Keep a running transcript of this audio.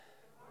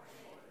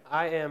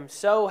I am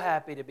so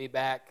happy to be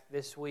back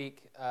this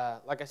week.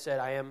 Like I said,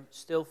 I am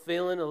still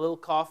feeling a little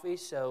coffee,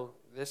 so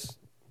let's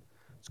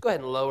go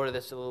ahead and lower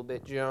this a little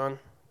bit, John.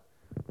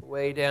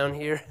 Way down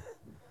here,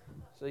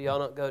 so y'all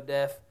don't go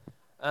deaf.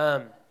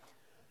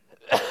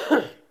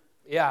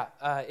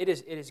 It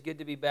is good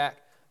to be back.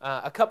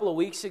 A couple of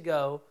weeks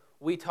ago,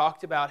 we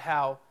talked about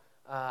how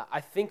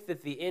I think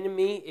that the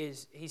enemy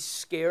he's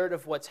scared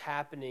of what's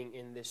happening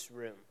in this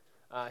room.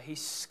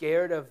 He's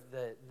scared of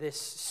this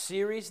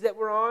series that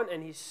we're on,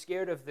 and he's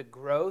scared of the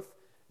growth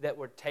that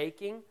we're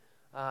taking.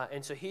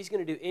 And so he's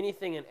going to do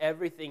anything and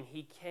everything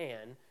he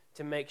can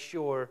to make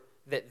sure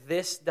that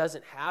this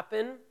doesn't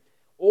happen,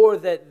 or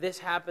that this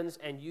happens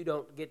and you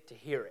don't get to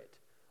hear it,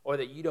 or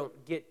that you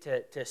don't get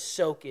to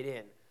soak it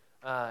in.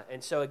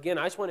 And so again,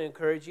 I just want to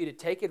encourage you to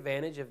take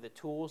advantage of the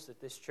tools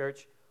that this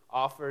church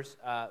offers.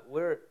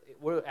 We're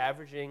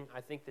averaging,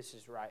 I think this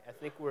is right, I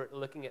think we're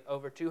looking at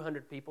over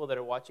 200 people that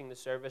are watching the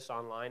service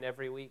online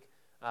every week,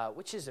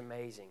 which is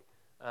amazing.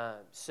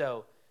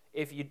 So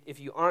if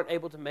you aren't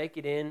able to make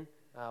it in,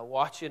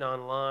 watch it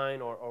online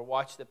or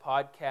watch the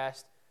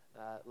podcast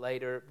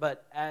later.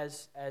 But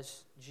as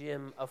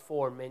Jim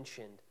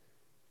aforementioned,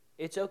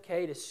 it's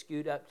okay to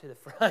scoot up to the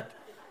front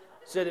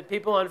so that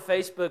people on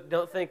Facebook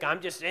don't think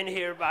I'm just in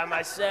here by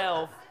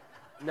myself.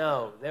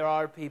 No, there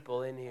are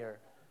people in here.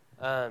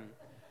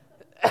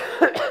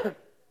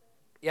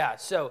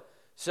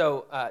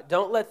 So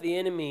don't let the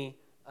enemy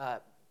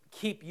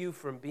keep you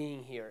from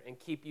being here and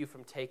keep you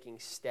from taking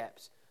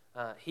steps.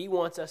 He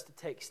wants us to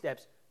take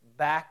steps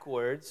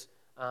backwards,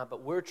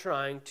 but we're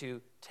trying to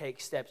take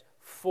steps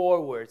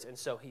forwards, and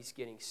so he's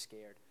getting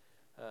scared.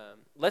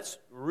 Let's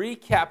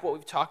recap what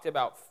we've talked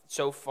about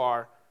so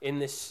far in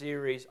this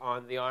series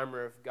on the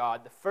armor of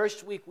God. The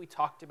first week we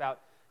talked about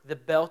the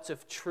belt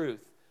of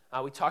truth.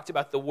 We talked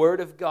about the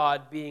Word of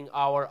God being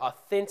our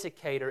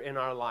authenticator in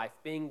our life,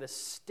 being the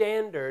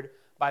standard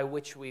by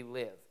which we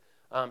live.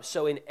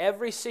 So in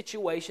every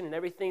situation and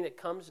everything that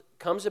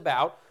comes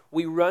about,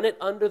 we run it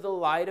under the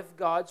light of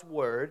God's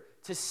Word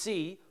to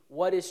see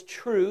what is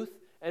truth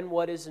and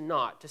what is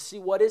not, to see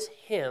what is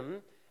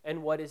Him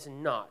and what is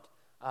not.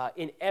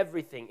 In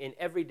everything, in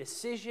every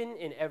decision,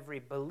 in every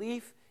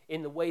belief,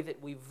 in the way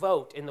that we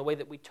vote, in the way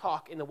that we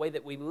talk, in the way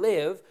that we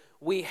live,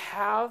 we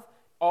have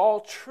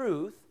all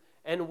truth,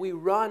 and we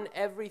run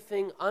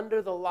everything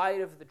under the light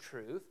of the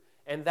truth,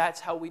 and that's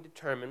how we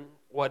determine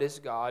what is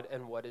God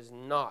and what is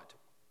not.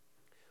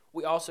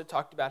 We also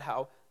talked about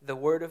how the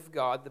Word of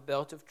God, the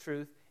belt of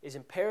truth, is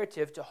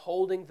imperative to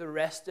holding the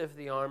rest of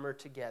the armor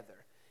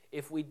together.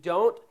 If we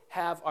don't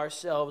have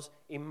ourselves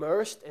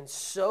immersed and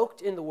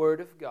soaked in the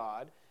Word of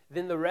God,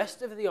 then the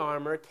rest of the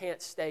armor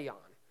can't stay on.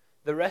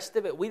 The rest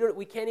of it,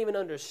 we can't even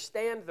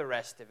understand the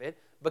rest of it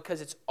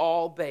because it's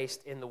all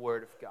based in the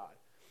Word of God.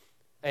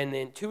 And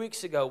then 2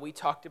 weeks ago, we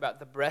talked about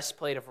the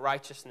breastplate of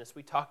righteousness.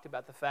 We talked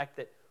about the fact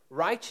that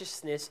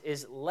righteousness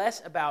is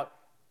less about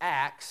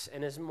acts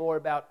and is more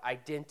about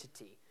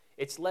identity.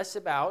 It's less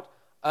about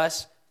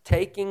us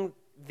taking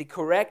the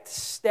correct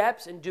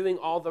steps and doing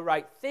all the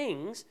right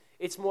things.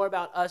 It's more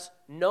about us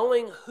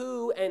knowing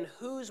who and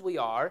whose we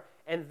are,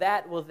 and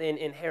that will then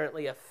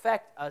inherently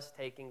affect us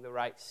taking the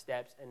right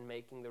steps and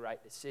making the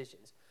right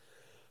decisions.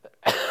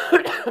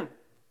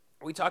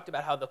 We talked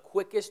about how the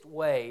quickest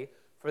way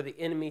for the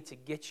enemy to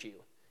get you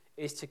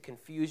is to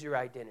confuse your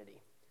identity.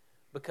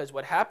 Because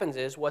what happens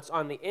is what's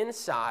on the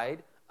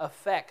inside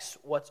affects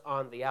what's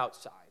on the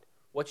outside.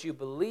 What you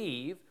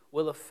believe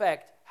will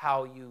affect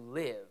how you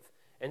live.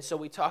 And so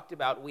we talked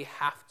about we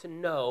have to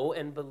know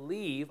and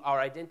believe our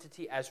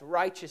identity as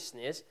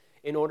righteousness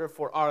in order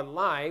for our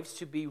lives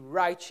to be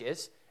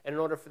righteous and in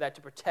order for that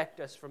to protect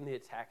us from the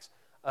attacks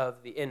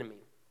of the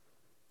enemy.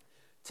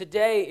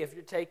 Today, if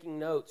you're taking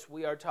notes,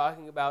 we are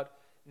talking about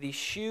the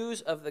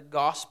shoes of the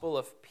gospel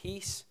of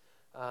peace.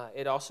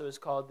 It also is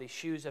called the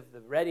shoes of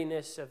the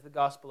readiness of the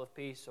gospel of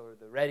peace, or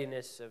the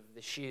readiness of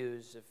the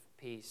shoes of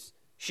peace.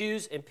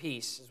 Shoes and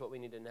peace is what we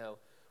need to know.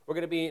 We're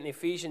going to be in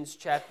Ephesians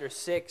chapter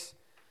 6,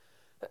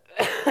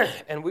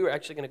 and we were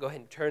actually going to go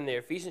ahead and turn there.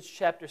 Ephesians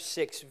chapter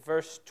 6,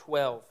 verse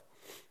 12.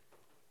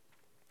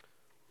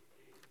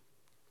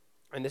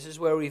 And this is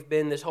where we've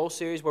been this whole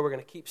series, where we're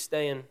going to keep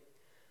staying.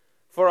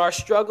 For our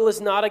struggle is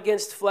not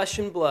against flesh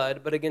and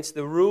blood, but against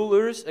the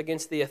rulers,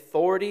 against the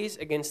authorities,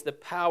 against the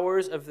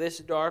powers of this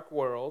dark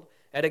world,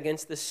 and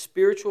against the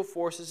spiritual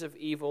forces of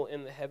evil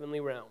in the heavenly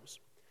realms.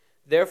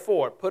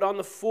 Therefore, put on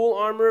the full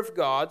armor of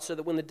God, so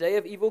that when the day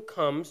of evil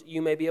comes, you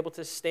may be able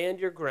to stand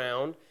your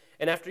ground,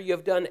 and after you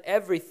have done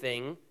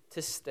everything,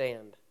 to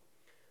stand.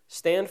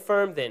 Stand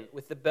firm then,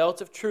 with the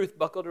belt of truth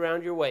buckled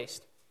around your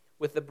waist,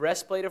 with the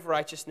breastplate of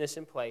righteousness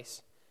in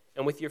place,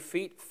 and with your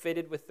feet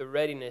fitted with the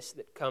readiness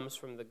that comes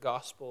from the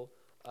gospel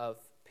of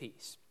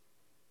peace.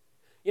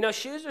 You know,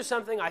 shoes are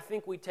something I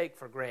think we take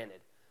for granted.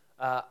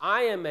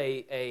 I am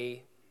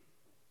a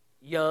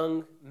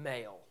young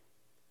male.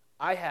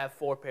 I have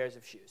 4 pairs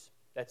of shoes.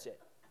 That's it.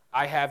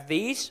 I have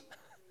these.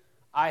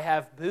 I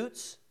have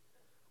boots.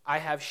 I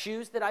have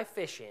shoes that I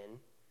fish in.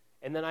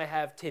 And then I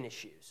have tennis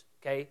shoes.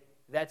 Okay?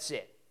 That's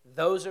it.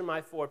 Those are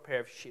my 4 pair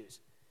of shoes.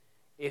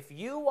 If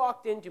you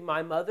walked into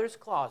my mother's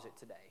closet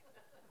today,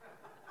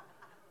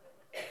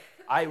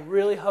 I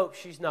really hope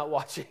she's not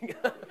watching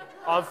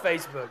on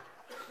Facebook.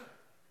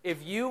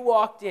 If you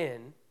walked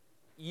in,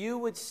 you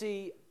would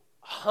see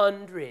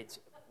hundreds,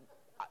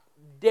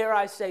 dare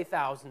I say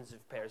thousands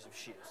of pairs of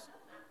shoes.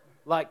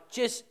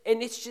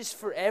 And it's just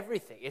for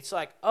everything. It's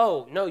like,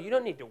 oh, no, you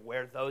don't need to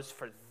wear those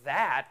for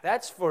that.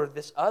 That's for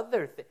this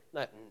other thing.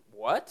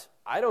 What?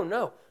 I don't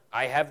know.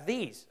 I have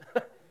these.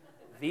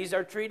 These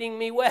are treating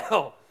me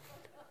well.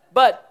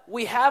 But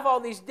we have all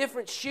these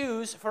different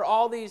shoes for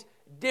all these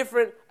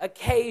different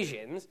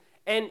occasions,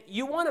 and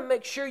you want to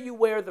make sure you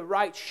wear the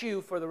right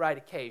shoe for the right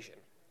occasion.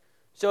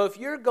 So if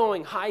you're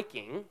going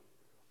hiking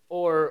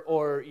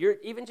or you're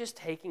even just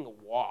taking a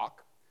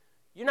walk,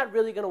 you're not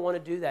really going to want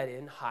to do that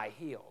in high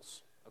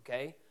heels,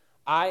 okay?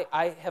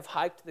 I have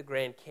hiked the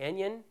Grand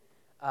Canyon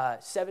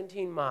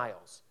 17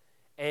 miles,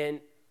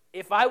 and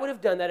if I would have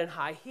done that in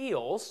high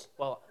heels,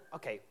 well,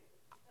 okay,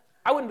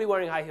 I wouldn't be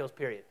wearing high heels,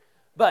 period.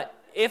 But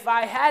if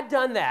I had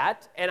done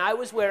that and I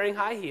was wearing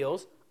high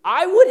heels,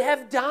 I would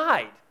have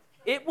died.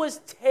 It was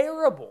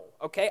terrible,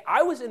 okay?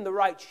 I was in the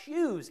right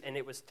shoes, and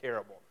it was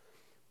terrible.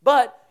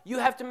 But you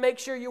have to make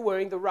sure you're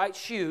wearing the right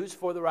shoes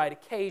for the right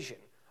occasion,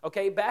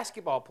 okay?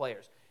 Basketball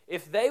players,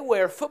 if they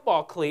wear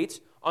football cleats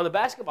on the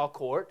basketball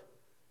court,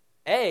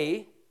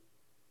 A,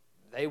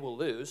 they will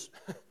lose,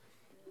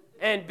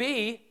 and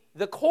B,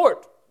 the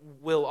court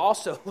will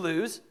also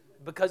lose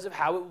because of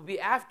how it will be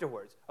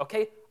afterwards,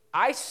 okay?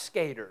 Ice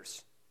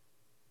skaters,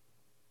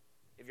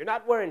 if you're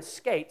not wearing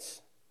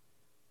skates,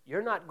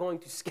 you're not going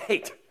to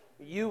skate.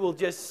 You will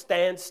just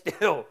stand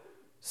still.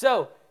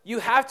 So you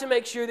have to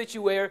make sure that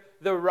you wear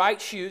the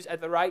right shoes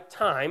at the right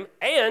time,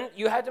 and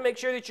you have to make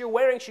sure that you're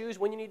wearing shoes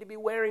when you need to be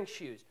wearing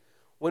shoes.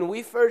 When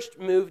we first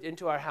moved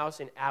into our house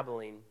in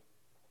Abilene,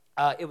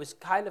 it was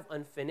kind of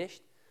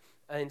unfinished,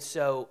 and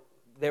so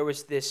there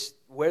was this,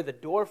 where the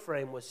door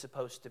frame was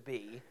supposed to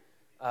be,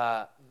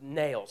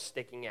 nails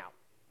sticking out.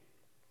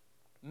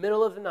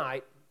 Middle of the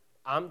night,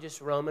 I'm just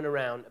roaming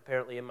around,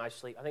 apparently in my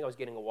sleep. I think I was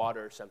getting a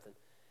water or something.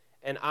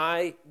 And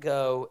I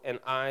go and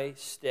I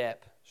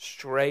step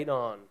straight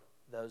on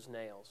those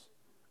nails.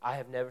 I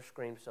have never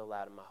screamed so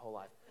loud in my whole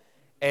life.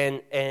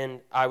 And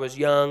I was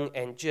young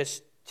and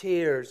just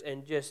tears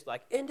and just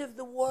like, end of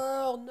the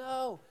world,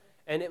 no.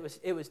 And it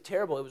was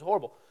terrible. It was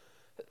horrible.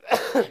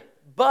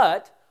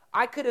 But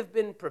I could have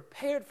been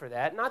prepared for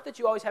that. Not that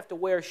you always have to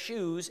wear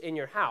shoes in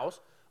your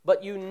house,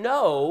 but you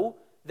know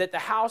that the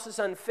house is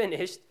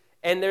unfinished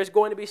and there's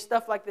going to be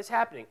stuff like this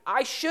happening.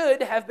 I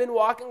should have been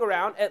walking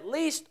around at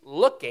least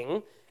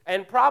looking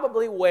and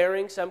probably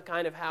wearing some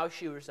kind of house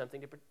shoe or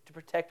something to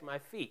protect my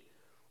feet.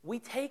 We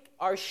take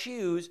our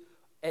shoes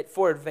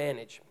for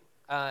advantage.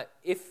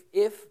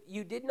 If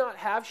you did not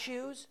have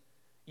shoes,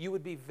 you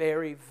would be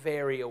very,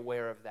 very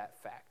aware of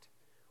that fact.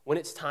 When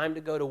it's time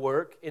to go to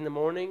work in the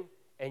morning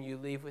and you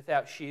leave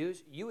without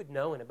shoes, you would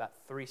know in about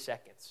 3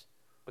 seconds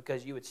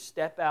because you would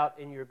step out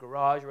in your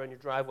garage or on your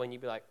driveway and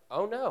you'd be like,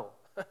 oh no,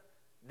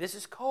 this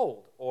is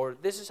cold, or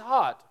this is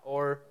hot,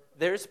 or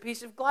there's a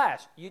piece of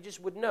glass. You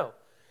just would know.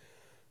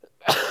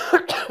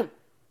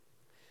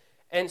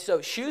 And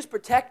so shoes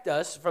protect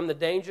us from the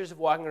dangers of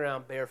walking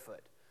around barefoot.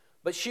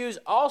 But shoes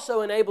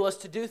also enable us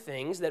to do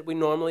things that we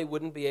normally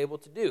wouldn't be able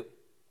to do,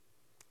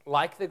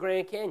 like the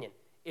Grand Canyon.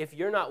 If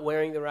you're not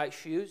wearing the right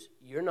shoes,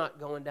 you're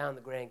not going down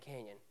the Grand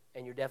Canyon,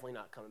 and you're definitely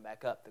not coming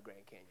back up the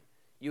Grand Canyon.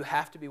 You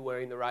have to be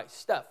wearing the right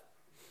stuff.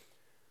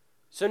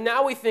 So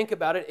now we think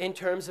about it in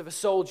terms of a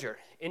soldier,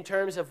 in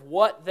terms of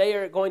what they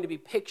are going to be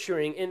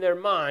picturing in their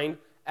mind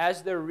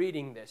as they're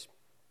reading this.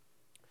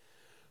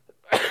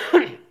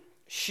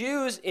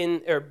 Shoes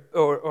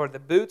or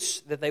the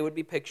boots that they would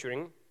be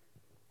picturing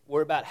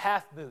were about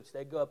half boots.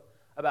 They'd go up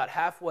about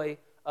halfway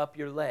up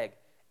your leg.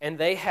 And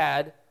they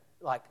had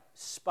like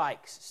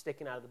spikes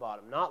sticking out of the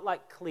bottom. Not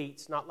like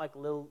cleats, not like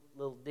little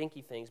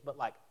dinky things, but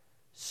like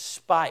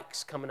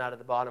spikes coming out of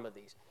the bottom of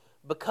these.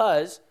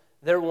 Because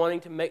they're wanting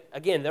to make,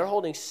 again, they're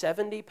holding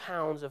 70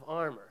 pounds of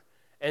armor.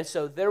 And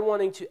so they're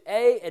wanting to,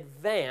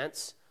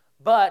 advance,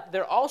 but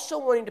they're also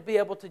wanting to be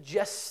able to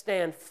just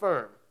stand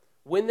firm.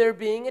 When they're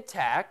being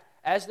attacked,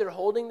 as they're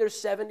holding their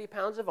 70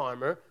 pounds of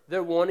armor,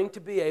 they're wanting to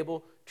be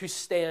able to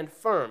stand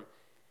firm.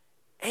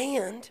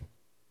 And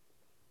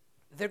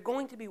they're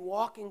going to be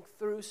walking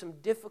through some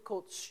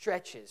difficult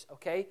stretches,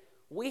 okay?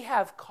 We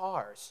have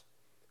cars.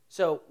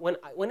 So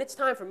when it's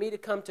time for me to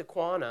come to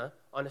Quanah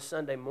on a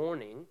Sunday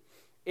morning,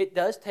 it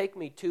does take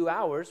me 2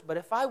 hours, but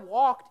if I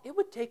walked, it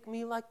would take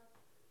me like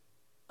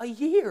a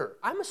year.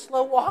 I'm a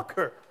slow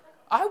walker.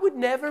 I would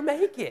never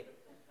make it,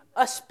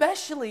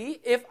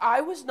 especially if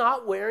I was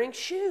not wearing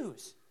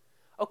shoes.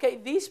 Okay,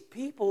 these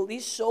people,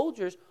 these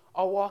soldiers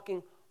are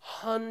walking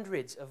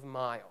hundreds of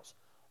miles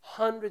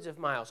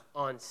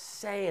on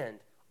sand,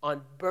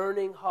 on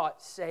burning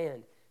hot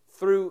sand,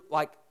 through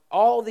like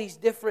all these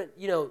different,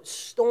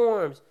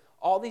 storms,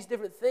 all these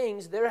different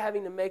things they're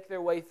having to make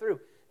their way through.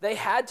 They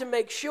had to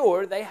make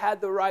sure they had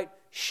the right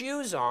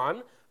shoes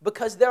on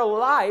because their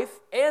life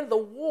and the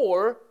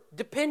war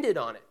depended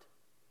on it.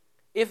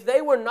 If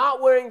they were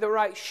not wearing the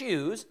right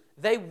shoes,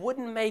 they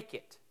wouldn't make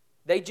it.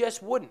 They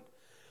just wouldn't.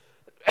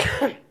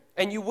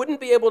 And you wouldn't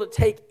be able to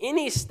take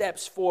any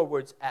steps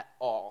forwards at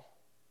all.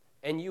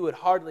 And you would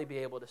hardly be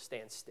able to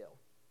stand still.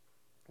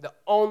 The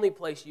only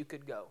place you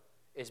could go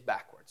is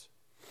backwards.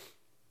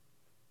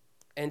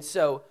 And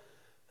so,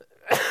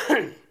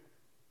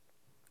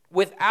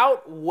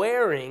 without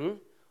wearing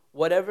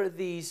whatever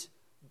these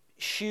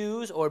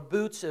shoes or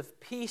boots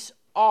of peace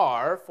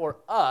are for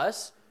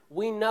us,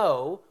 we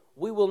know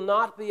we will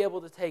not be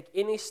able to take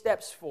any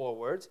steps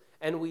forwards,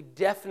 and we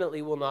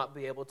definitely will not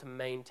be able to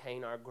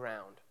maintain our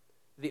ground.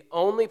 The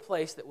only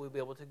place that we'll be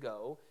able to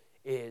go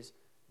is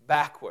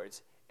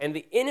backwards. And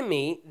the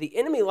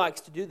enemy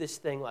likes to do this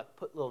thing like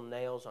put little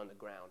nails on the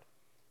ground.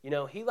 You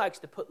know, he likes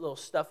to put little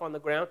stuff on the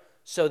ground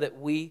so that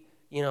we're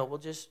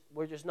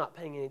just not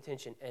paying any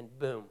attention, and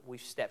boom,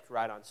 we've stepped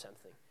right on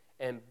something.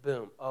 And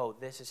boom, oh,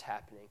 this is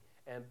happening.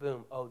 And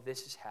boom, oh,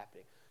 this is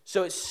happening.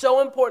 So it's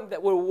so important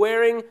that we're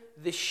wearing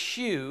the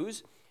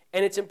shoes,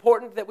 and it's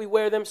important that we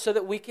wear them so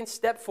that we can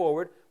step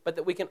forward, but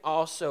that we can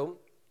also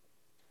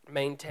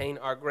maintain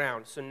our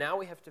ground. So now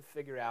we have to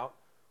figure out,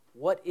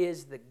 what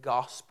is the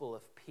gospel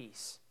of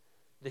peace?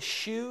 The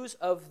shoes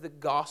of the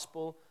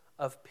gospel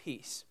of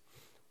peace.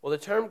 Well, the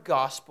term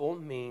gospel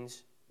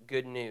means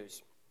good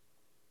news.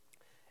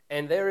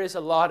 And there is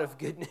a lot of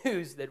good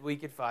news that we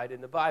could find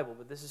in the Bible,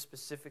 but this is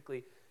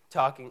specifically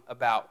talking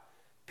about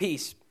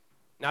peace.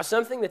 Now,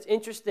 something that's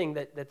interesting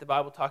that the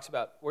Bible talks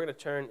about, we're going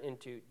to turn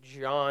into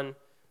John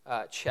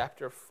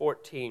chapter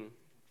 14.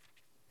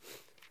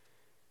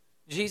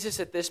 Jesus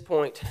at this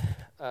point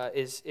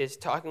is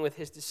talking with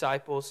his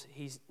disciples.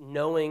 He's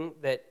knowing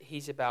that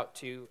he's about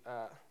to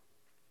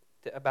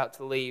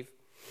leave.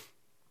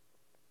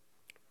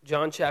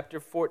 John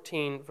chapter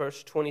 14,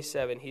 verse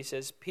 27, he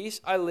says,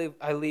 "Peace I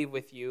leave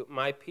with you,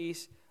 my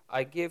peace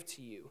I give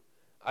to you.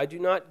 I do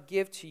not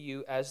give to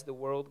you as the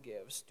world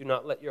gives. Do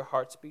not let your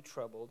hearts be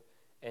troubled,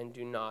 and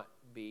do not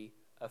be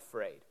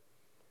afraid."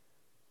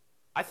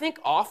 I think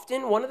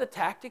often one of the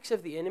tactics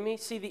of the enemy,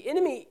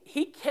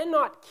 he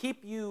cannot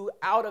keep you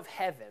out of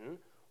heaven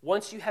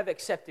once you have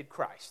accepted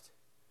Christ.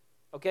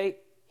 Okay?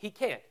 He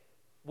can't.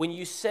 When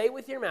you say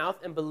with your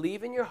mouth and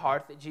believe in your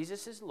heart that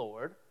Jesus is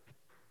Lord,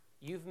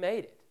 you've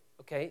made it.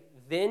 Okay?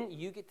 Then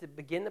you get to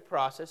begin the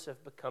process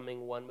of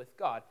becoming one with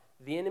God.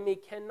 The enemy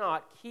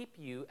cannot keep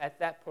you at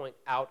that point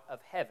out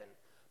of heaven.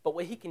 But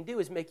what he can do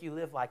is make you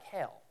live like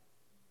hell.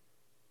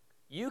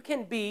 You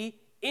can be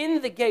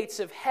in the gates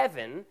of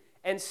heaven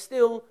and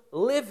still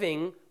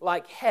living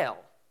like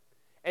hell.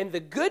 And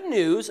the good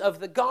news of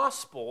the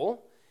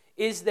gospel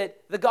is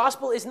that the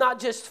gospel is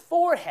not just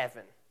for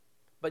heaven,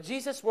 but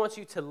Jesus wants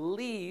you to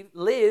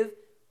live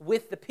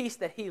with the peace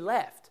that he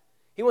left.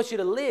 He wants you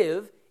to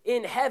live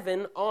in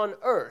heaven on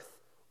earth.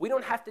 We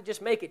don't have to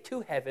just make it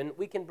to heaven.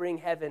 We can bring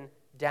heaven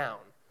down.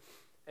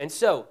 And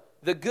so,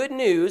 the good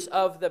news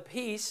of the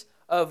peace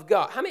of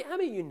God. How many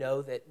of you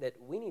know that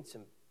we need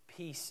some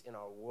peace in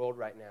our world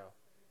right now?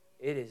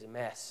 It is a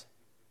mess.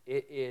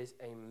 It is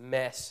a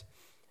mess.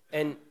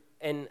 And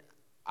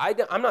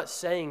I'm not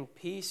saying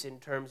peace in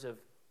terms of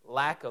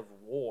lack of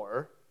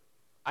war.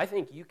 I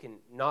think you can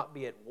not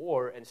be at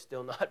war and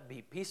still not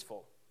be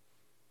peaceful.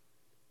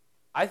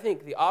 I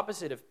think the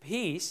opposite of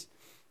peace,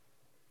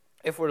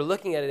 if we're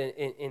looking at it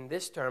in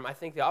this term, I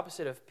think the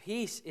opposite of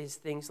peace is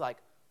things like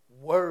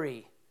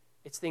worry.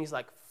 It's things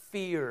like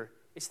fear.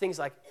 It's things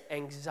like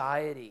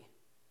anxiety.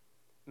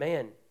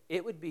 Man,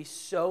 it would be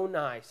so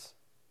nice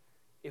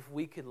if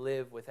we could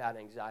live without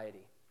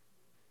anxiety.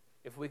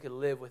 If we could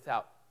live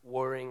without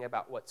worrying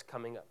about what's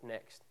coming up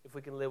next. If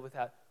we could live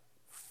without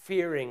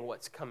fearing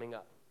what's coming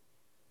up.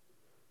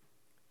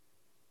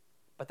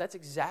 But that's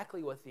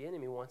exactly what the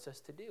enemy wants us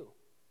to do.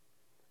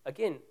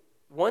 Again,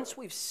 once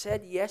we've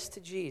said yes to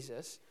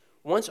Jesus,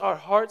 once our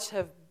hearts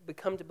have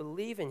become to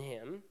believe in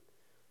him,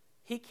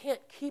 he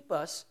can't keep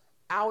us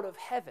out of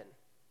heaven.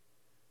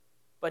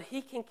 But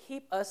he can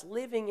keep us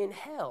living in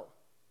hell,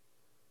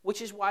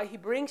 which is why he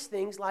brings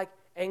things like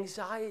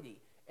anxiety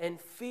and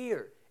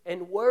fear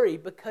and worry,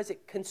 because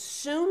it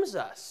consumes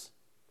us.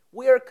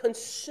 We are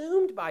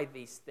consumed by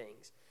these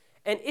things.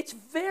 And it's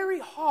very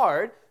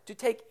hard to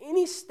take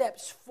any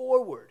steps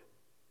forward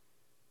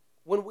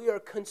when we are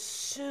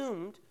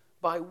consumed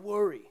by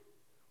worry,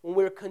 when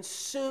we're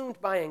consumed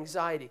by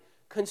anxiety,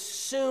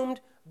 consumed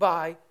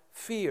by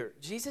fear.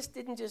 Jesus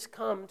didn't just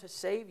come to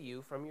save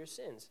you from your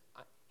sins.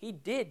 He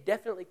did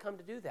definitely come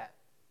to do that.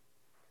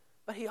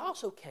 But he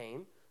also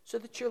came so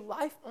that your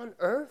life on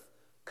earth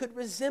could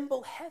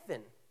resemble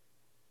heaven.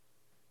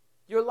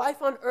 Your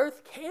life on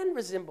earth can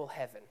resemble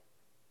heaven.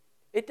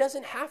 It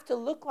doesn't have to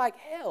look like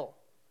hell.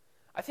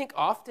 I think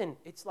often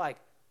it's like,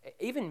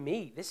 even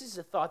me, this is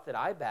a thought that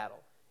I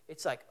battle.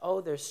 It's like,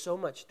 oh, there's so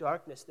much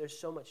darkness,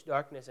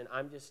 and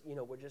I'm just,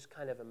 we're just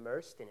kind of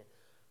immersed in it.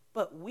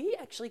 But we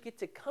actually get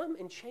to come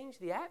and change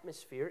the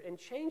atmosphere and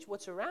change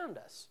what's around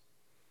us.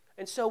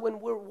 And so when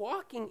we're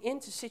walking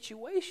into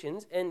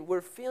situations and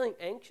we're feeling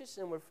anxious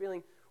and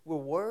we're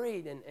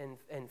worried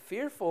and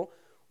fearful,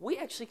 we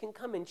actually can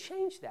come and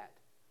change that.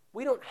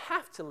 We don't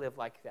have to live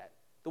like that.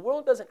 The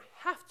world doesn't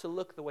have to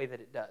look the way that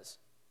it does.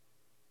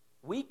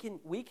 We can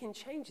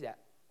change that.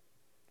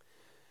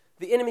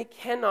 The enemy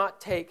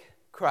cannot take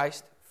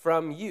Christ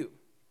from you.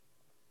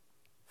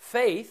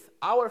 Faith,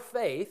 our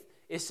faith,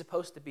 is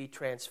supposed to be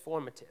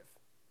transformative.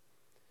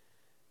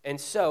 And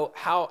so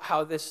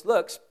how this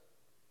looks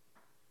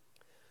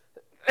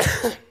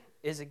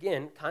is,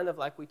 again, kind of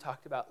like we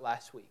talked about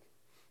last week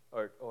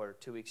or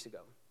 2 weeks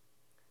ago.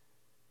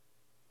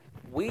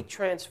 We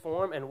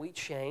transform and we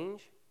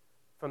change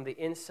from the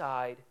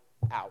inside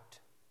out.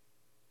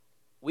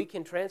 We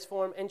can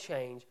transform and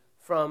change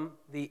from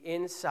the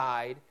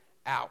inside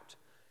out.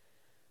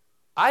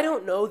 I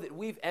don't know that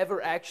we've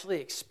ever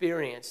actually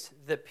experienced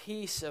the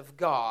peace of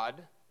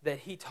God that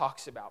he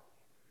talks about.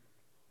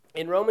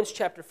 In Romans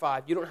chapter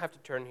 5, you don't have to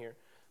turn here,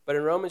 but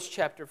in Romans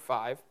chapter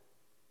 5,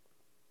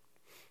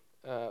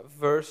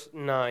 verse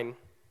 9,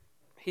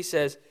 he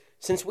says,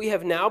 "Since we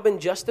have now been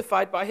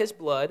justified by his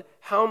blood,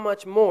 how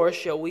much more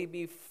shall we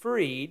be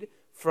freed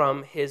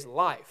from his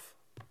life?"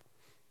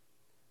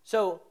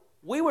 So,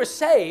 we were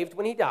saved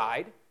when he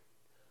died,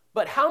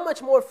 but how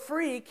much more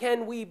free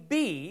can we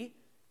be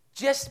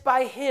just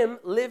by him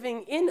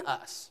living in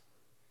us?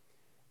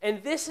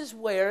 And this is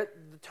where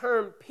the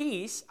term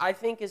peace, I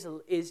think,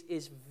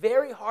 is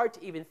very hard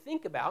to even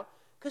think about,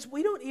 because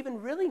we don't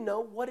even really know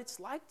what it's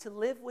like to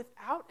live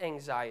without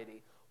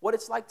anxiety, what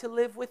it's like to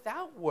live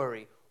without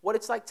worry, what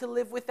it's like to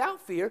live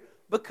without fear,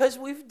 because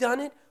we've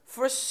done it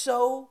for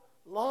so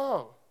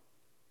long.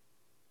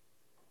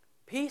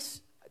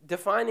 Peace,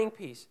 defining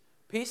peace.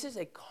 Peace is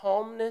a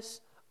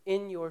calmness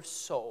in your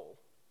soul.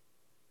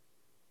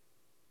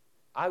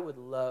 I would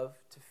love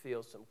to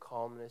feel some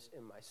calmness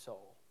in my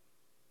soul.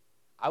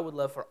 I would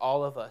love for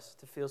all of us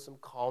to feel some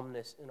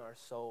calmness in our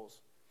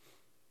souls.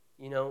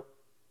 You know,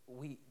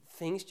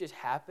 things just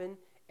happen,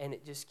 and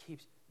it just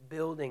keeps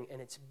building,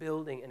 and it's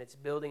building, and it's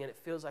building, and it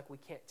feels like we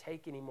can't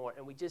take anymore.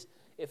 And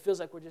it feels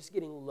like we're just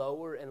getting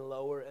lower and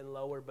lower and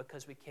lower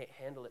because we can't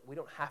handle it. We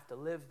don't have to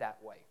live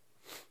that way.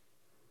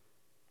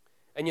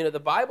 And you know, the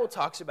Bible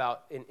talks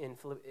about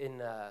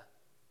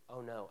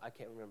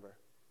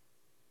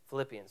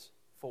Philippians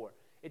 4.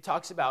 It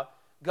talks about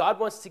God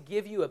wants to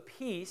give you a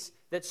peace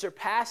that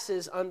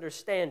surpasses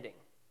understanding.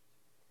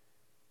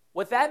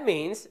 What that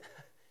means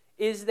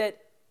is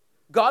that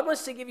God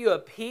wants to give you a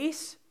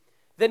peace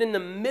that in the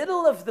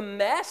middle of the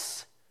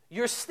mess,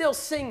 you're still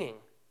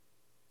singing.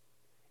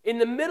 In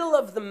the middle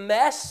of the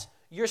mess,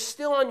 you're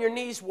still on your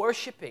knees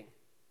worshiping.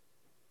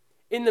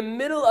 In the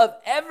middle of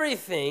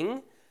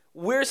everything,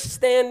 we're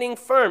standing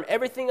firm.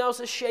 Everything else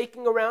is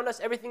shaking around us.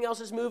 Everything else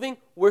is moving.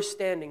 We're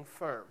standing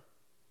firm.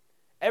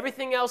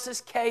 Everything else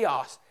is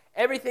chaos.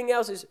 Everything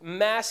else is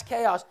mass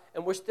chaos.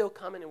 And we're still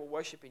coming and we're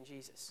worshiping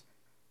Jesus.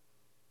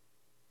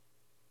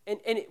 And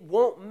it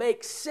won't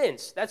make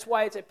sense. That's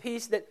why it's a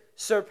peace that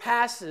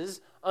surpasses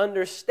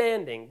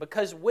understanding.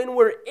 Because when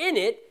we're in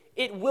it,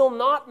 it will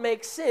not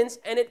make sense.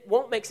 And it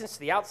won't make sense to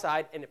the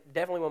outside. And it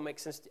definitely won't make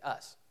sense to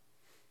us.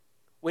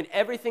 When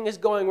everything is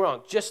going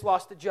wrong, just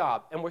lost a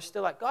job, and we're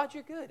still like, God,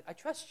 you're good. I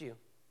trust you.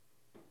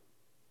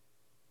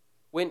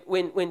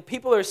 When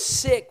people are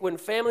sick, when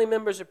family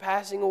members are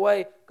passing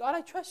away, God,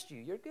 I trust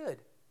you. You're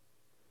good.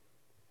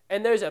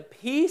 And there's a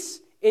peace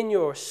in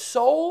your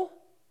soul.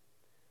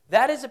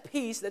 That is a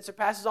peace that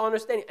surpasses all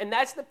understanding. And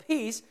that's the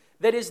peace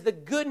that is the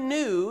good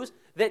news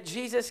that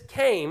Jesus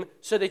came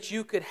so that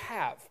you could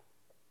have.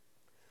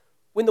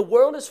 When the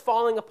world is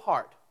falling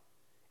apart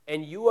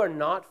and you are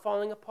not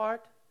falling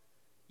apart,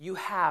 you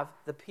have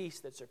the peace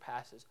that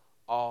surpasses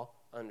all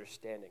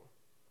understanding.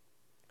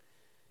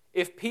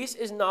 If peace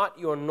is not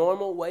your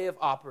normal way of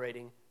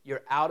operating,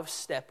 you're out of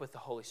step with the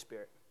Holy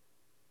Spirit.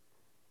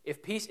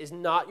 If peace is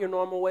not your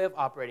normal way of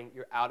operating,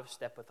 you're out of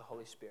step with the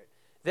Holy Spirit.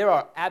 There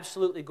are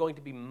absolutely going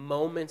to be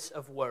moments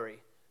of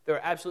worry. There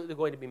are absolutely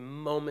going to be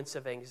moments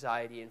of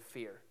anxiety and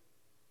fear.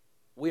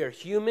 We are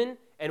human,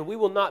 and we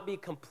will not be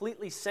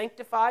completely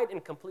sanctified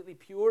and completely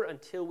pure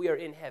until we are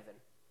in heaven.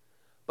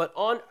 But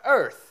on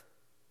earth,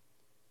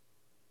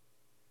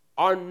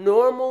 our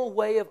normal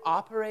way of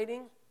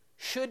operating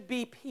should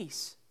be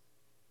peace.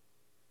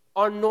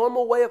 Our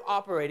normal way of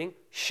operating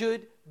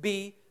should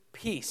be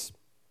peace.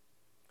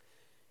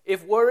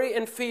 If worry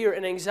and fear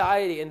and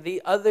anxiety and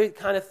the other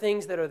kind of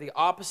things that are the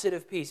opposite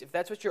of peace, if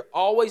that's what you're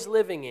always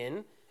living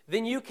in,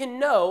 then you can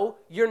know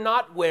you're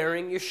not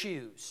wearing your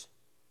shoes.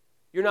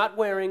 You're not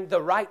wearing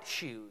the right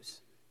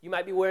shoes. You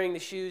might be wearing the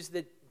shoes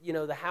that,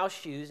 the house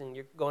shoes, and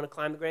you're going to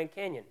climb the Grand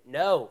Canyon.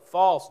 No,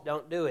 false,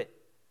 don't do it.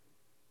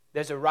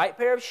 There's a right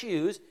pair of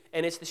shoes,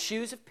 and it's the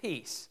shoes of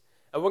peace.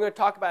 And we're going to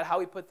talk about how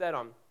we put that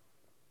on.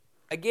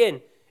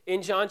 Again,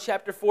 in John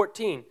chapter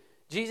 14,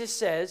 Jesus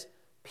says,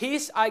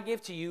 "Peace I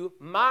give to you,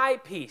 my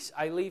peace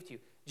I leave to you."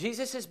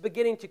 Jesus is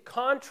beginning to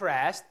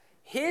contrast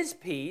his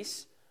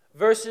peace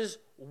versus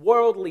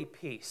worldly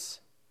peace.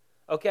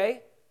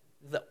 Okay?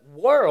 The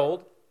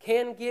world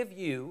can give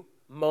you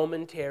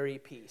momentary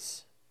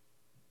peace.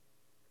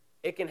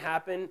 It can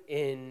happen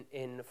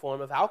in the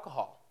form of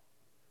alcohol.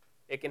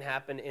 It can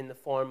happen in the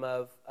form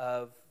of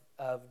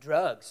of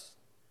drugs.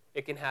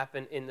 It can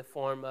happen in the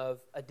form of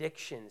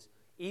addictions,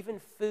 even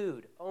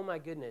food. Oh my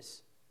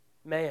goodness.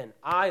 Man,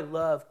 I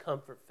love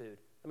comfort food.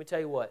 Let me tell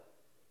you what.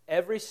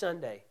 Every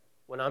Sunday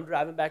when I'm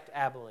driving back to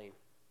Abilene,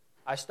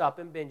 I stop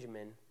in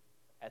Benjamin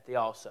at the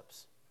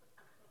Allsups.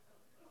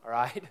 All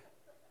right?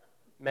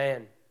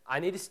 Man, I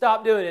need to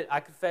stop doing it, I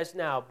confess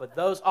now, but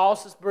those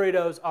Allsups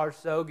burritos are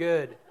so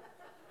good.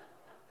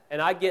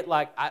 And I get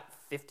like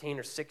 15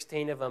 or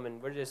 16 of them,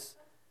 and we're just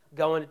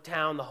going to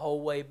town the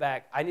whole way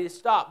back. I need to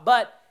stop.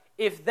 But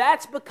if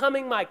that's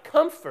becoming my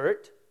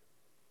comfort,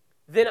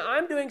 then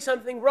I'm doing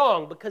something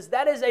wrong, because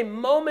that is a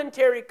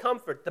momentary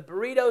comfort. The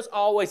burritos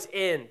always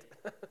end.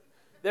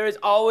 There is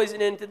always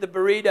an end to the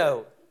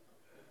burrito.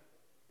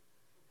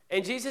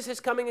 And Jesus is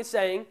coming and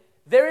saying,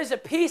 there is a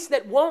peace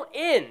that won't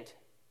end.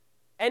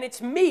 And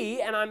it's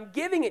me, and I'm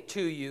giving it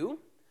to you,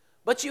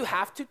 but you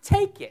have to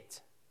take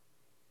it.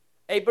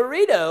 A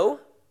burrito,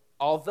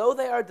 although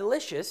they are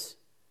delicious,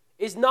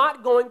 is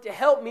not going to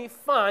help me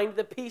find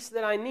the peace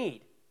that I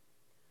need.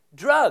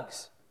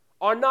 Drugs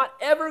are not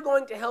ever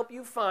going to help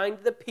you find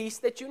the peace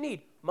that you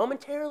need.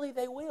 Momentarily,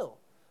 they will.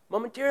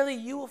 Momentarily,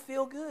 you will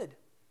feel good.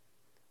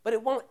 But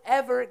it won't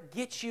ever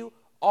get you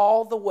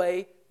all the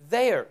way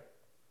there.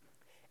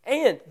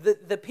 And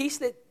the peace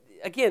that,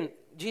 again,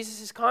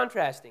 Jesus is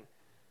contrasting.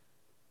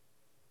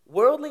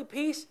 Worldly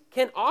peace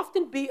can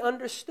often be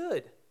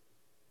understood.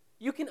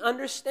 You can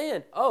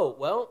understand, oh,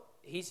 well,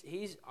 he's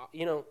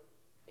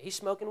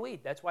smoking weed.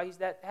 That's why he's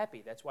that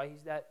happy. That's why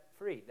he's that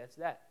free. That's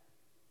that.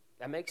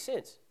 That makes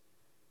sense.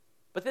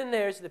 But then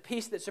there's the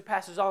peace that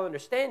surpasses all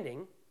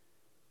understanding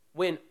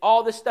when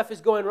all this stuff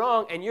is going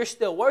wrong and you're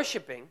still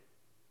worshiping.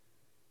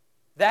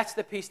 That's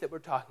the peace that we're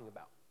talking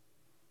about.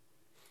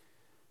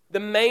 The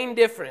main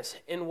difference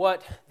in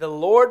what the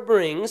Lord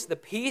brings, the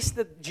peace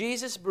that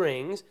Jesus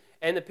brings,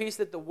 and the peace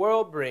that the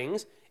world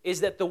brings,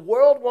 is that the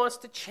world wants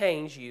to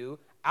change you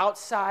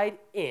outside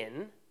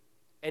in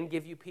and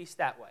give you peace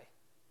that way.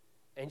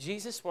 And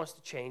Jesus wants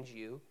to change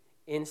you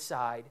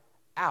inside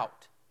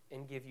out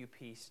and give you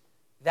peace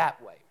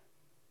that way.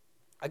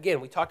 Again,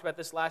 we talked about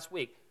this last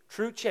week.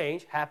 True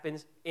change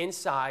happens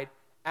inside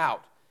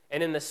out.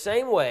 And in the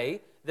same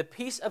way, the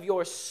peace of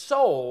your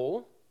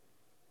soul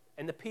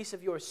and the peace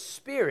of your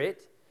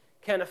spirit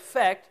can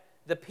affect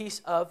the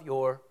peace of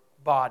your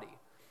body.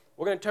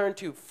 We're going to turn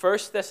to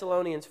 1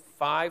 Thessalonians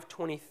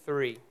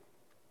 5:23.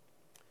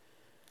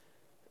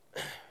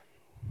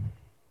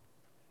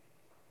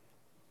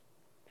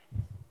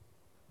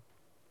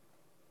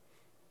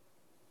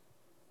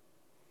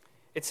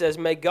 It says,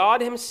 "May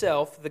God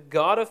himself, the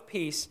God of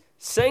peace,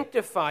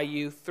 sanctify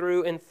you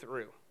through and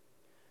through.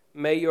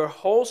 May your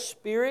whole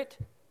spirit,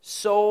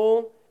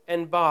 soul,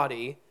 and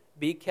body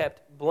be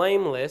kept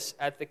blameless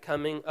at the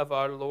coming of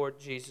our Lord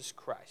Jesus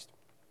Christ."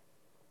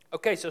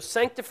 Okay, so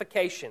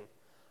sanctification.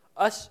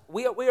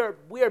 We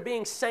are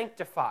being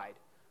sanctified,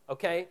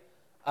 okay?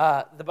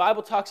 The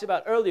Bible talks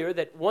about earlier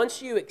that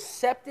once you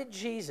accepted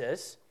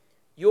Jesus,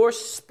 your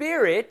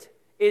spirit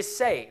is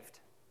saved,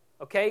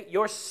 okay?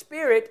 Your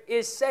spirit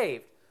is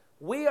saved.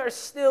 We are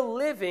still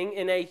living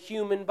in a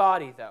human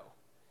body, though.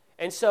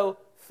 And so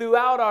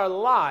throughout our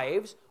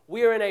lives,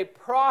 we are in a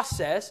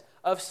process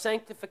of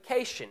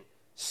sanctification.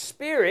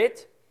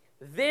 Spirit,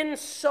 then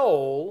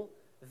soul,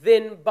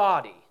 then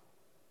body.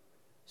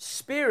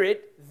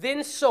 Spirit,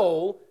 then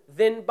soul,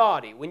 then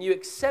body. When you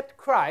accept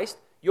Christ,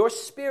 your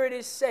spirit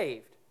is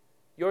saved.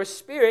 Your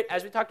spirit,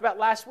 as we talked about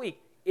last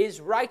week, is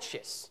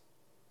righteous.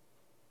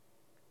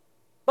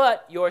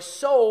 But your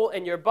soul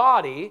and your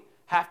body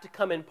have to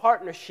come in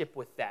partnership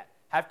with that,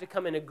 have to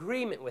come in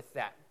agreement with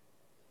that.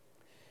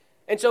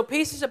 And so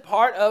peace is a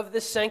part of the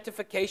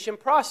sanctification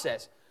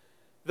process.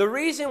 The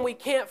reason we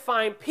can't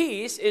find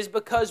peace is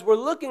because we're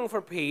looking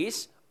for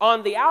peace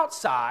on the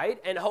outside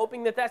and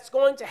hoping that that's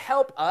going to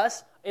help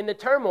us in the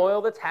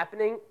turmoil that's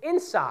happening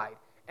inside.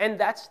 And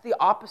that's the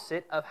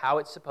opposite of how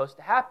it's supposed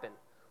to happen.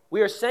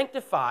 We are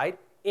sanctified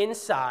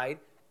inside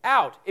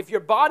out. If your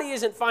body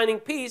isn't finding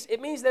peace, it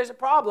means there's a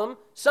problem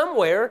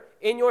somewhere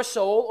in your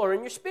soul or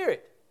in your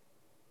spirit.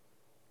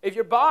 If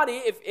your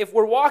body, if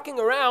we're walking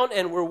around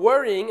and we're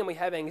worrying and we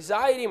have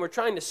anxiety and we're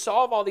trying to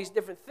solve all these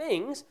different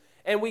things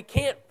and we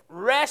can't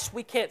rest,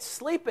 we can't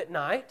sleep at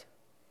night,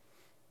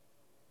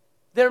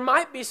 there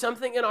might be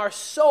something in our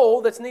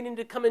soul that's needing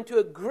to come into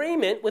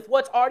agreement with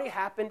what's already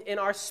happened in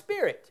our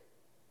spirit.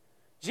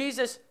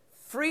 Jesus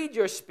freed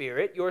your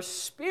spirit. Your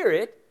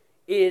spirit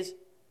is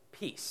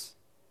peace.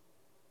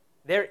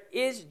 There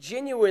is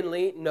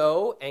genuinely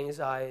no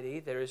anxiety.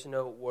 There is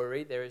no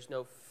worry. There is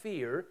no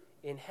fear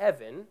in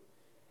heaven.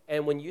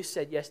 And when you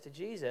said yes to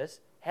Jesus,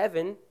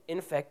 heaven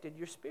infected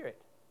your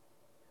spirit.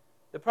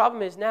 The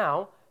problem is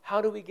now,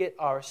 how do we get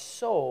our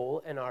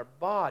soul and our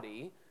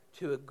body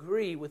to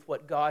agree with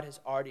what God has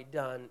already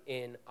done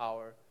in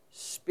our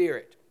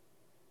spirit?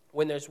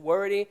 When there's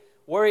worry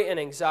and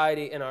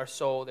anxiety in our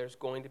soul, there's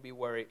going to be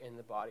worry in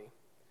the body.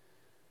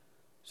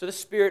 So the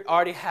Spirit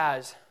already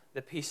has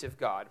the peace of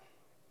God.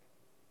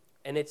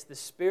 And it's the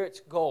Spirit's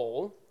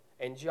goal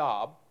and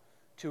job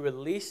to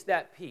release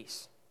that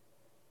peace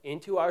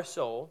into our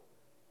soul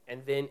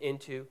and then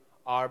into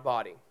our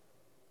body.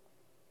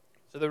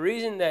 So the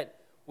reason that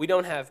we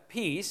don't have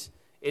peace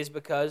is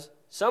because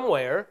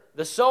somewhere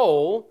the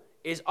soul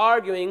is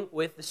arguing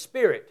with the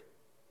spirit.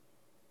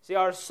 See,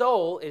 our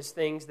soul is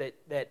things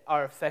that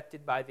are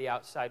affected by the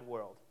outside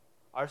world.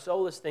 Our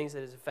soul is things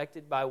that is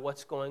affected by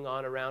what's going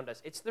on around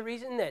us. It's the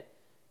reason that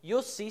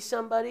you'll see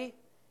somebody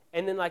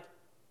and then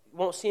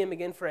won't see him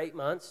again for 8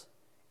 months.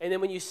 And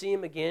then when you see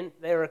him again,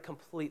 they're a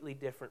completely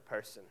different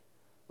person.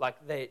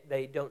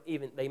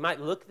 They might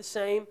look the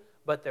same,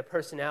 but their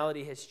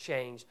personality has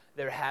changed.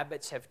 Their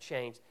habits have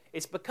changed.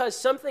 It's because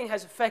something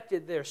has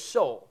affected their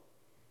soul.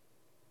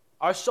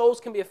 Our souls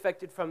can be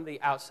affected from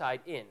the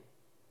outside in.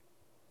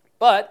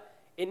 But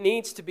it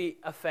needs to be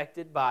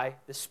affected by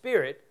the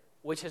Spirit,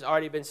 which has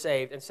already been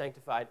saved and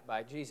sanctified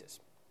by Jesus.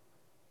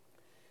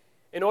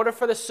 In order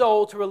for the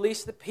soul to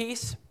release the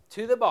peace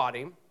to the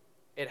body,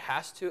 it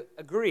has to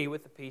agree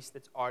with the peace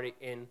that's already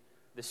in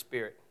the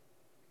Spirit.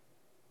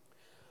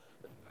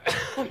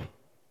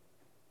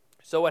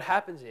 So what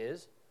happens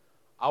is,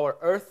 our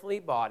earthly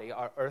body,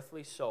 our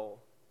earthly soul,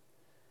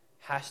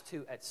 has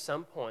to, at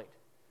some point,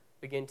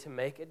 begin to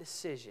make a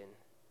decision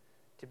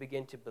to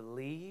begin to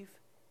believe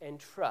and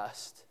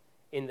trust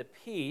in the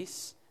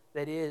peace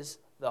that is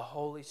the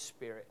Holy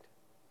Spirit.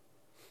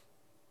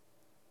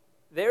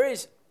 There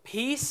is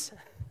peace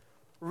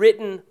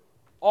written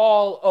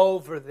all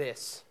over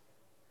this.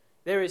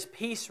 There is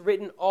peace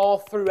written all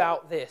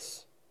throughout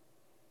this.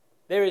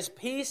 There is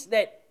peace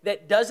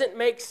that doesn't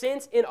make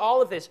sense in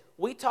all of this.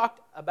 We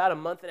talked about a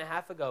month and a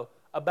half ago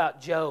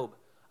about Job.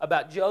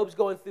 About Job's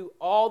going through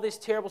all these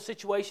terrible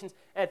situations.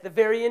 At the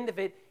very end of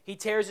it, he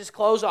tears his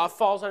clothes off,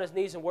 falls on his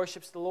knees, and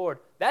worships the Lord.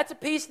 That's a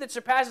peace that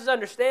surpasses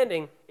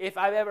understanding, if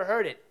I've ever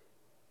heard it.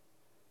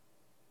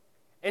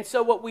 And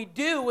so what we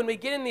do when we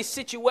get in these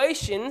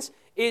situations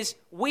is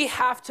we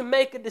have to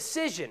make a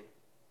decision.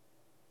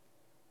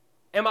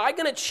 Am I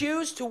going to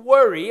choose to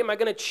worry? Am I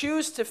going to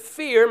choose to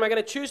fear? Am I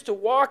going to choose to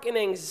walk in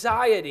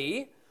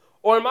anxiety?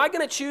 Or am I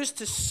going to choose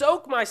to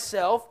soak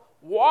myself,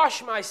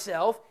 wash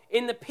myself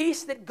in the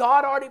peace that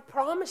God already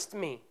promised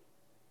me?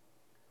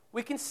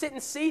 We can sit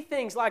and see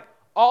things like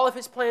all of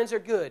His plans are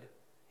good.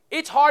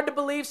 It's hard to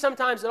believe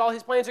sometimes that all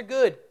His plans are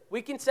good.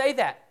 We can say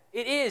that.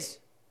 It is.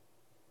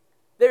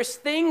 There's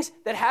things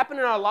that happen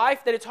in our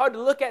life that it's hard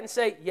to look at and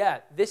say, yeah,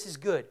 this is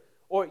good.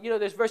 Or,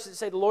 there's verses that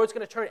say the Lord's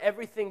going to turn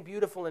everything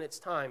beautiful in its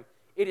time.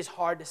 It is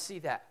hard to see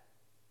that.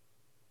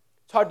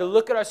 It's hard to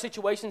look at our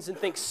situations and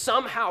think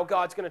somehow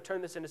God's going to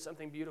turn this into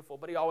something beautiful,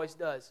 but He always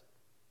does.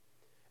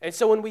 And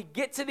so when we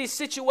get to these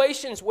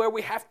situations where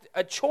we have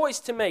a choice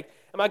to make,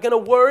 am I going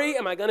to worry?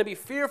 Am I going to be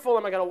fearful?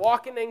 Am I going to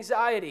walk in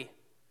anxiety?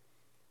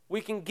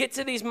 We can get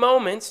to these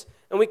moments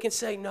and we can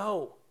say,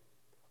 no,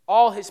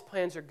 all His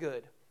plans are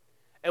good.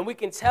 And we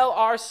can tell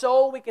our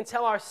soul, we can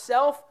tell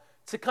ourselves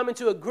to come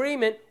into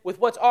agreement with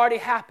what's already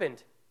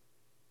happened.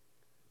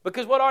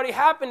 Because what already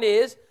happened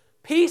is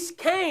peace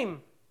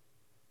came.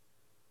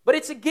 But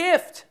it's a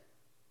gift.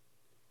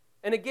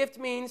 And a gift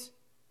means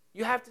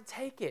you have to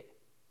take it.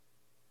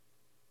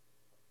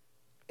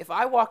 If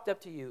I walked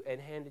up to you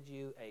and handed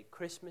you a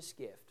Christmas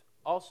gift,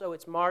 also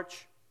it's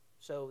March,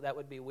 so that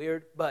would be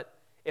weird, but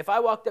if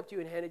I walked up to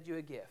you and handed you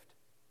a gift,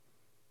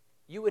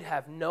 you would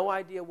have no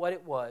idea what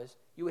it was.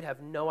 You would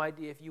have no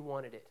idea if you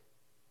wanted it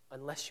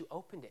unless you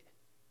opened it.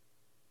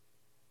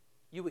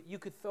 You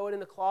could throw it in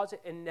the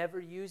closet and never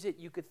use it.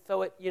 You could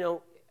throw it,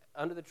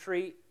 under the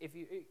tree. If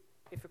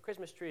your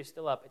Christmas tree is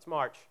still up, it's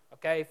March,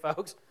 okay,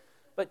 folks?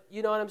 But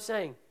you know what I'm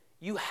saying?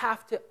 You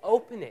have to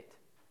open it.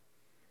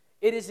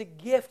 It is a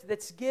gift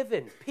that's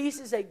given. Peace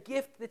is a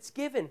gift that's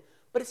given,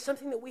 but it's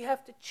something that we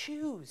have to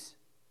choose.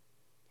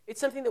 It's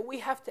something that we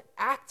have to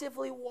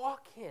actively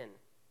walk in.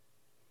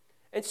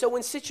 And so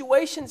when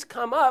situations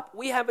come up,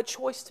 we have a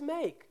choice to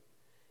make.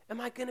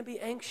 Am I going to be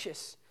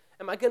anxious?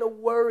 Am I going to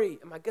worry?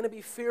 Am I going to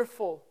be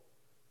fearful?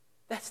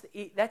 That's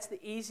the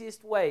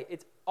easiest way.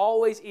 It's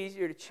always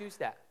easier to choose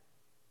that.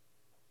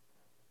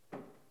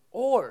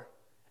 Or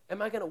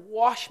am I going to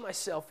wash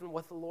myself in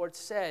what the Lord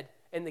said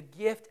and the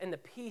gift and the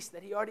peace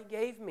that He already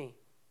gave me?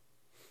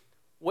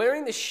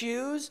 Wearing the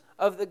shoes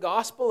of the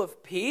gospel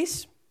of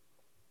peace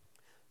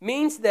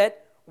means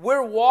that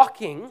we're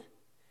walking,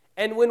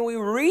 and when we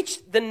reach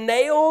the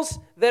nails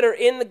that are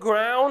in the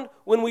ground,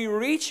 when we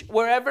reach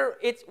whenever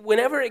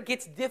it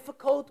gets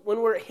difficult, when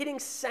we're hitting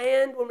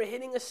sand, when we're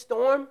hitting a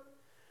storm,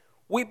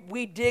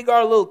 we dig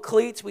our little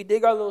cleats, we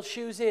dig our little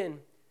shoes in,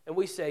 and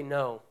we say,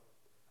 no,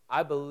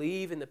 I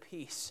believe in the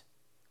peace.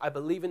 I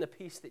believe in the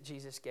peace that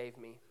Jesus gave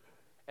me,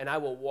 and I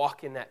will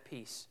walk in that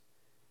peace.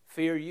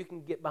 Fear, you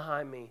can get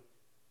behind me.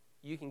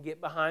 You can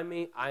get behind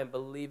me. I am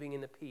believing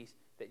in the peace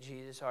that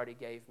Jesus already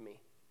gave me.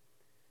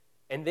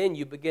 And then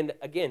you begin to,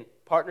 again,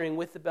 partnering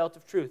with the belt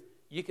of truth,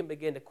 you can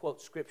begin to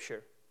quote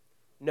Scripture.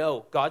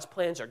 No, God's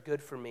plans are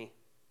good for me.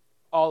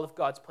 All of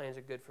God's plans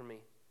are good for me.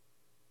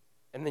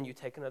 And then you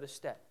take another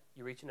step.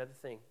 You reach another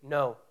thing.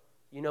 No,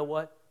 you know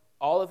what?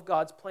 All of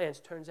God's plans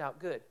turns out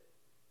good.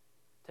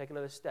 Take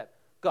another step.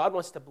 God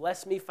wants to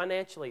bless me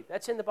financially.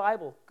 That's in the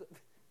Bible.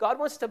 God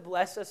wants to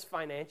bless us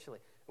financially.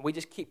 And we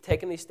just keep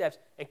taking these steps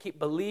and keep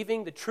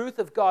believing the truth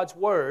of God's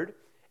word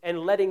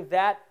and letting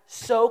that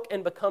soak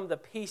and become the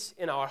peace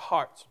in our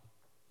hearts.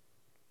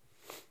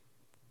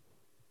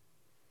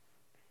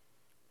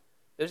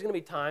 There's going to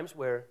be times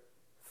where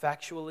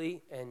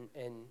factually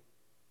and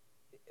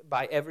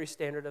by every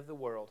standard of the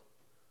world,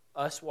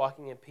 us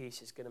walking in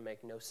peace is going to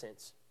make no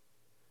sense.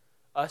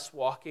 Us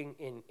walking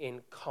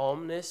in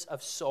calmness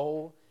of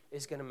soul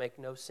is going to make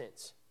no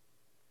sense.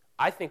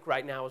 I think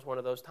right now is one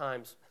of those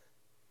times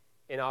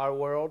in our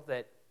world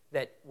that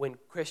when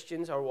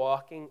Christians are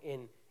walking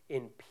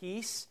in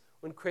peace,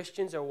 when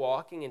Christians are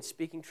walking and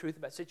speaking truth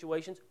about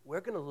situations,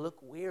 we're going to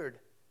look weird.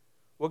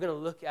 We're going to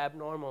look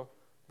abnormal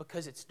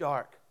because it's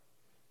dark.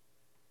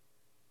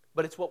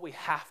 But it's what we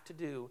have to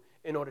do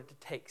in order to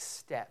take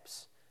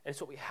steps. And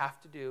it's what we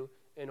have to do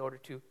in order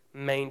to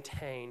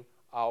maintain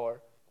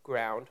our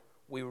ground.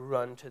 We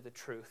run to the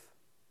truth.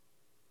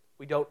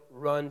 We don't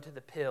run to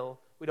the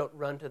pill. We don't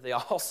run to the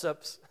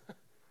Allsups.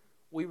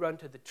 We run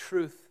to the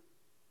truth.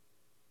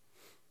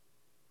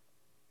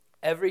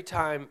 Every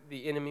time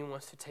the enemy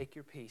wants to take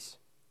your peace,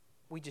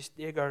 we just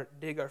dig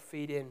our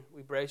feet in.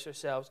 We brace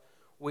ourselves.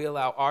 We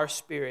allow our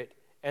spirit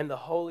and the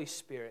Holy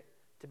Spirit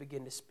to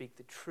begin to speak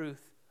the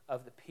truth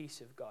of the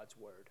peace of God's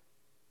word.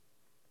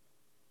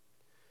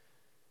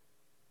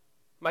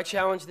 My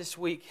challenge this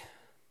week,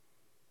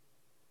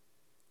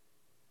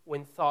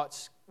 when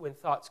thoughts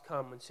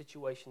come, when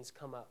situations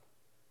come up,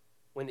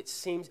 when it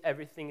seems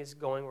everything is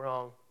going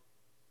wrong,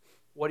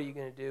 what are you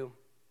going to do?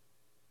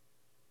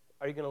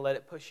 Are you going to let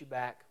it push you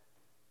back?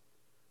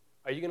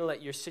 Are you going to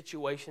let your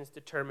situations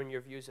determine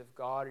your views of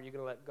God? Or are you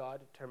going to let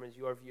God determine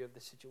your view of the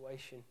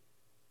situation?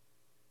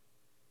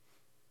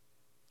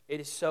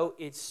 It's so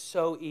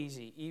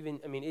easy.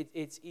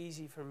 It's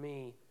easy for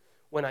me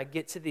when I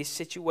get to these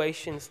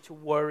situations to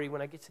worry,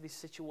 when I get to these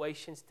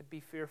situations to be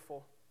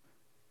fearful.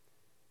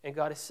 And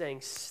God is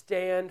saying,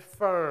 stand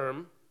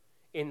firm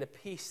in the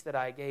peace that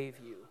I gave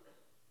you.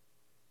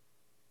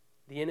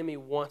 The enemy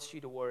wants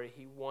you to worry.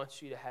 He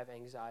wants you to have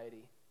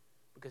anxiety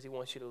because he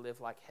wants you to live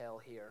like hell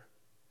here.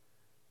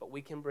 But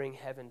we can bring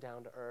heaven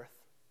down to earth.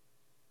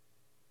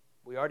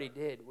 We already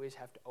did. We just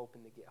have to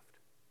open the gift.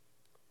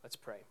 Let's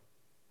pray.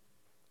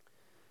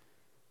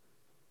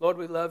 Lord,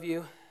 we love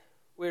you.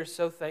 We are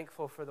so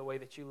thankful for the way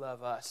that you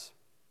love us.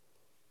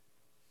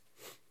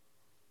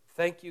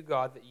 Thank you,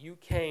 God, that you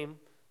came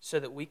so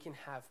that we can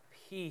have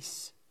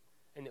peace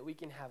and that we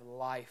can have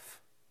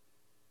life.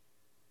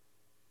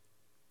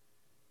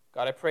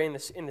 God, I pray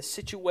in the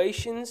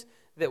situations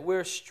that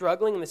we're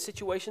struggling, in the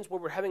situations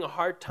where we're having a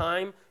hard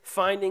time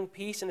finding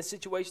peace, in the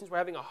situations we're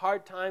having a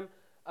hard time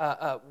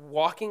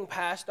walking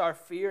past our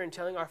fear and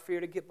telling our fear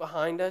to get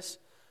behind us,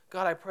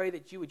 God, I pray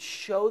that you would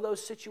show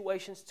those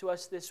situations to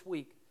us this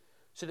week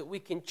so that we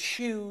can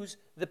choose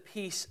the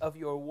peace of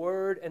your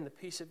word and the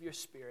peace of your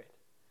spirit.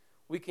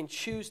 We can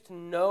choose to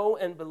know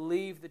and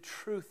believe the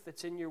truth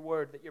that's in your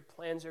word, that your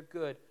plans are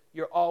good.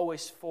 You're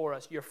always for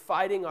us. You're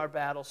fighting our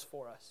battles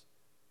for us.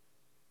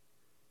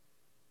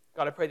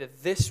 God, I pray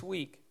that this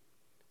week,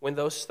 when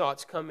those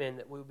thoughts come in,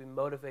 that we will be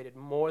motivated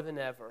more than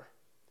ever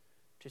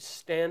to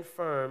stand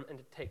firm and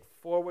to take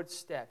forward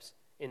steps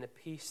in the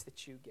peace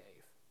that you gave.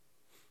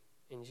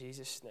 In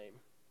Jesus' name,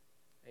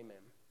 amen.